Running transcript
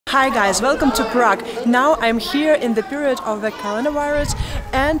Hi guys, welcome to Prague. Now I'm here in the period of the coronavirus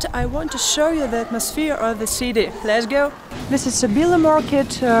and I want to show you the atmosphere of the city. Let's go! This is a Bila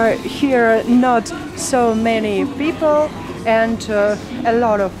market. Here not so many people and a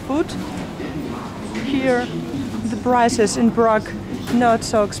lot of food. Here the prices in Prague not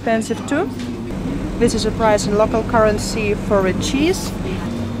so expensive too. This is a price in local currency for a cheese.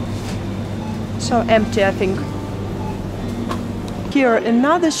 So empty, I think. Here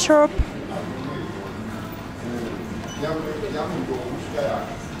another shop.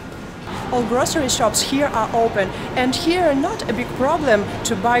 All grocery shops here are open and here not a big problem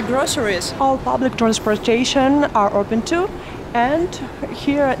to buy groceries. All public transportation are open too and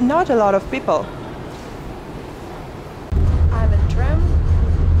here not a lot of people. I'm in tram,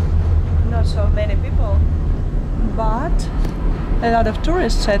 not so many people, but a lot of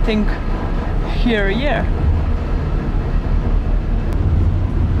tourists I think here, yeah.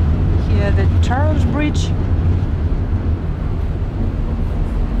 The Charles Bridge.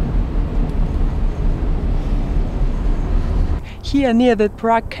 Here near the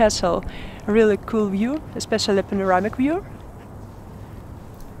Prague Castle, a really cool view, especially a panoramic view.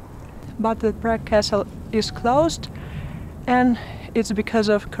 But the Prague Castle is closed and it's because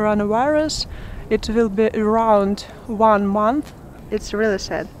of coronavirus. It will be around 1 month. It's really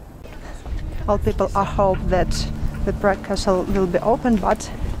sad. All people are hope that the Prague Castle will be open, but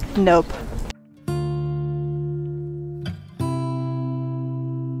nope.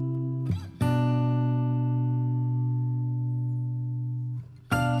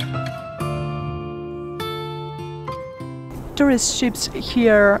 Tourist ships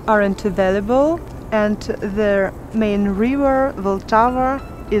here aren't available and the main river, Vltava,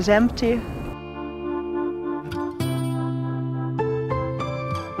 is empty.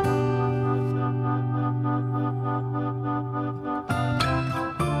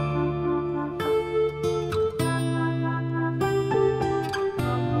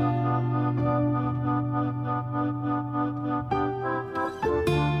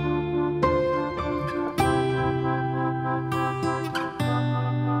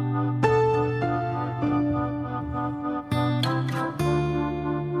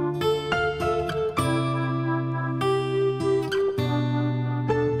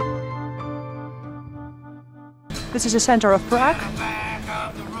 This is the center of Prague.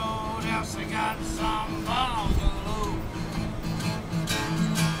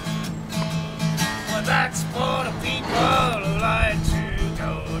 That's for the people who like to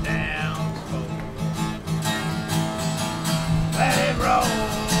go down. Let it roll,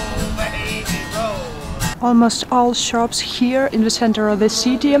 baby, roll. Almost all shops here in the center of the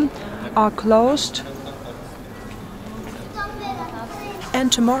city are closed.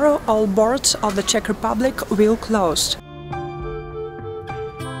 And tomorrow all boards of the Czech Republic will close.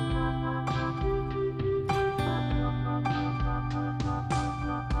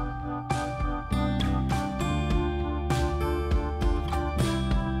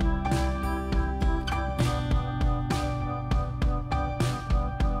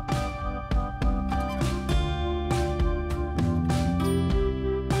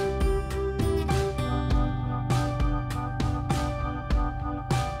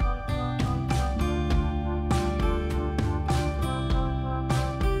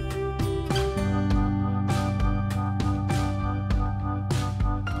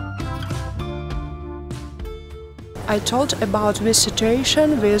 I told about this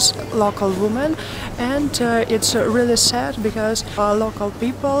situation with local women and it's really sad because local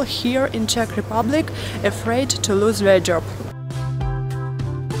people here in Czech Republic afraid to lose their job.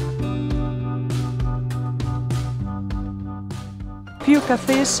 Few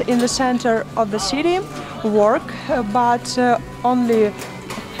cafes in the center of the city work, but only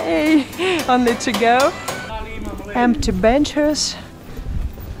to go. Empty benches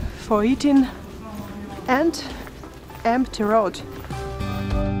for eating and empty road.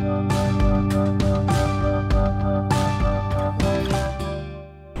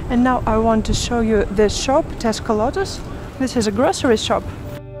 And now I want to show you the shop, Tesco Lotus. This is a grocery shop.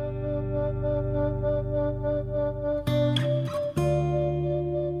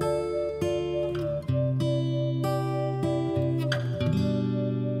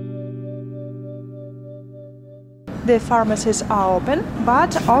 The pharmacies are open,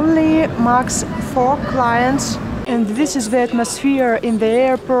 but only max 4 clients. And this is the atmosphere in the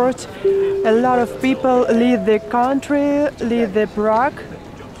airport. A lot of people leave the country, leave the Prague.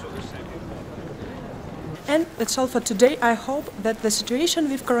 And that's all for today. I hope that the situation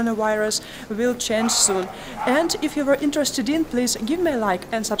with coronavirus will change soon. And if you were interested in, please give me a like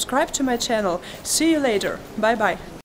and subscribe to my channel. See you later. Bye bye.